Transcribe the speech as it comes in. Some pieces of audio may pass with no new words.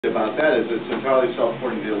about that is it's entirely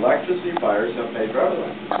self-supporting. The electricity buyers have paid for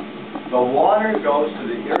everything. The water goes to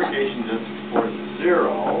the irrigation district for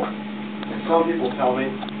zero, and some people tell me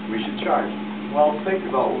we should charge. Well, think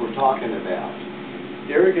about what we're talking about.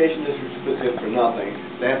 Irrigation districts put in for nothing.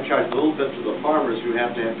 They have to charge a little bit to the farmers who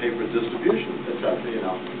have to pay for distribution, etc.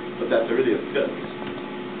 But that's really a pittance.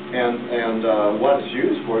 And what it's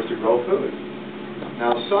used for is to grow food.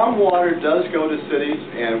 Now, some water does go to cities,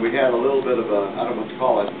 and we had a little bit of a, I don't know what to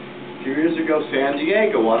call it. A few years ago, San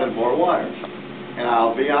Diego wanted more water. And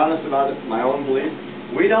I'll be honest about it, my own belief,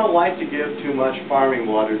 we don't like to give too much farming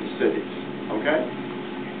water to cities, okay?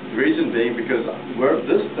 The reason being because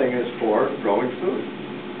this thing is for growing food.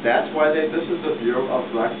 That's why this is the Bureau of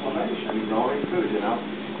Reclamation, growing food,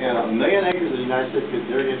 And 1 million acres in the United States gets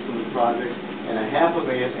irrigated from the project, and 500,000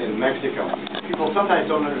 in Mexico. People sometimes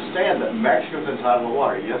don't understand that Mexico's entitled to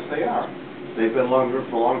water. Yes, they are. They've been along here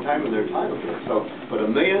for a long time, and they're entitled to it. So, but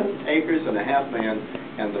 1 million acres and 500,000,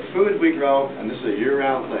 and the food we grow, and this is a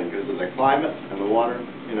year-round thing, because of the climate and the water,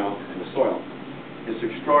 and the soil. It's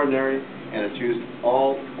extraordinary, and it's used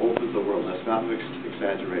all over the world. That's not an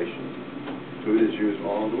exaggeration. Food is used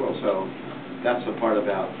all over the world. So that's the part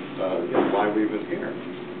about why we're even here.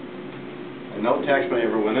 And no tax money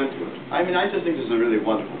ever went into it. I mean, I just think this is a really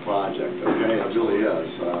wonderful project, okay? It really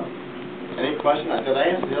is. Any question? Did I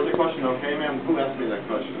answer the other question okay, ma'am? Who asked me that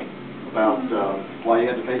question? About why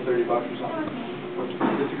you had to pay $30 or something?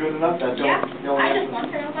 Is it good enough? That's yeah, I just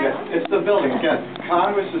want to know. Yeah, it's the building. Again,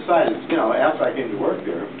 Congress decided, after I came to work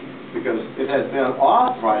here, because it has been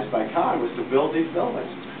authorized by Congress to build these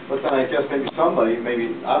buildings. But then I guess maybe somebody,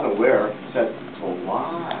 I don't know where, said, well,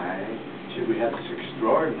 why should we have this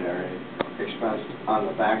extraordinary expense on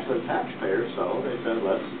the backs of the taxpayers? So they said,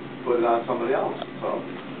 let's put it on somebody else. So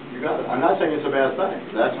you got it. I'm not saying it's a bad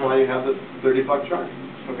thing. That's why you have the $30 charge.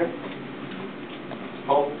 Okay?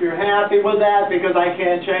 Hope you're happy with that because I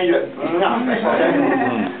can't change it.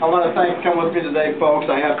 Okay? I want to come with me today,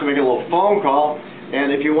 folks. I have to make a little phone call. And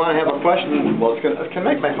if you want to have a question, well, can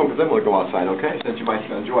make my phone because then we'll go outside, okay? Since you might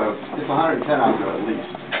enjoy it. It's 110 out there at least.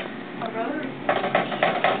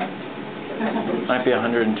 Might be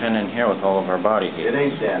 110 in here with all of our body heat. It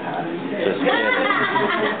ain't that hot. Just kidding.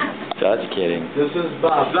 Just kidding. This is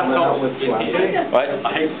Bob. What?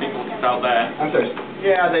 I hate people about that. I'm sorry.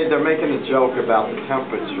 Yeah, they're making a joke about the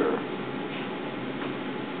temperature.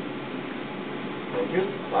 Thank you.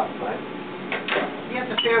 Bye. You have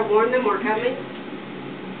to fair warn them we're coming?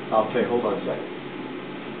 I'll say, hold on a second.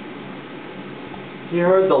 You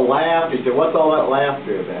heard the laugh. He said, what's all that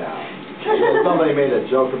laughter about? Well, somebody made a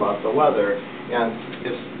joke about the weather,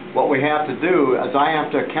 and what we have to do is I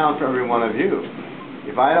have to account for every one of you.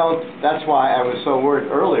 If I don't, that's why I was so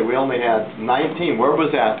worried early. We only had 19. Where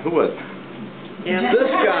was that? Who was? Yeah. This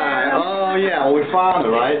guy. Oh, yeah. Well, we found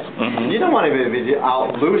him, right? You don't want to be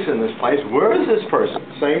out loose in this place. Where is this person?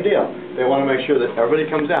 Same deal. They want to make sure that everybody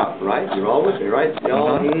comes out, right? You're all with me, right?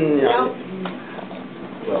 Y'all? Yeah.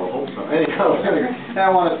 Well, hope so. Anyway, I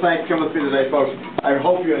want to come with me today, folks. I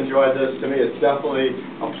hope you enjoyed this. To me, it's definitely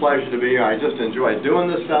a pleasure to be here. I just enjoy doing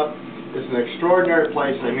this stuff. It's an extraordinary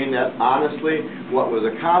place, and I mean that honestly. What was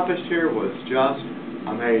accomplished here was just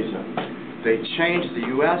amazing. They changed the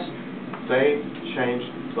U.S. They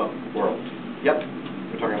changed the world. Yep.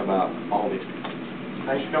 We're talking about all these people.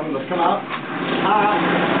 Thanks for coming. Let's come out. Hot.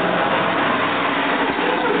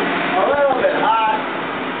 A little bit hot.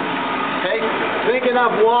 Drink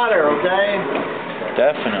enough water, okay?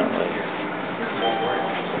 Definitely.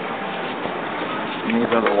 These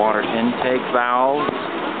are the water intake valves.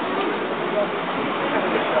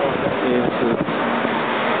 This is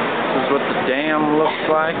what the dam looks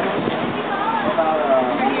like.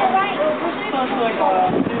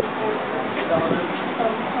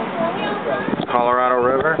 Colorado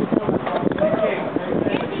River.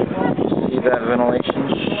 See that ventilation?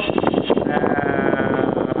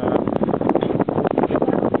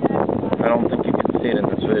 I don't think you can see it in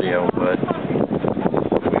this video, but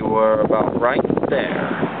we were about right there.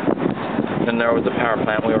 And there was the power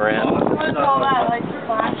plant we were in.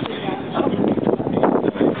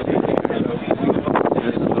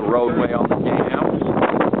 This is the roadway on the dam.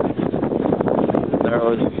 There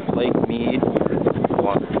was Lake Mead.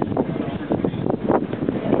 Water.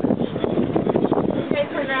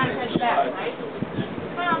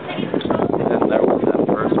 And there was that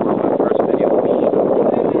first video.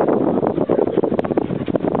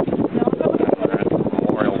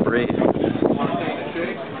 Memorial Breeze.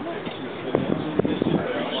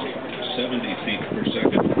 70 feet per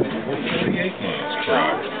second, 38 miles per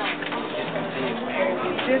hour.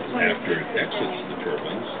 After it exits the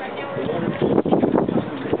turbines, the water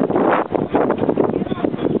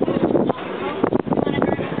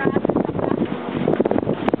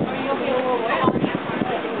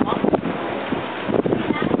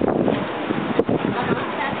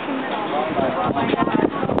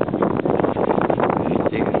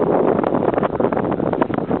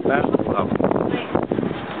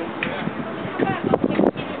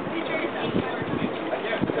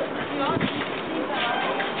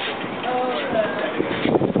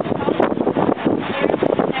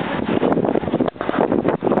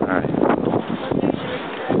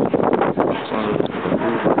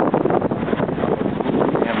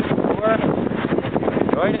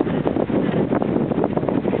Write it.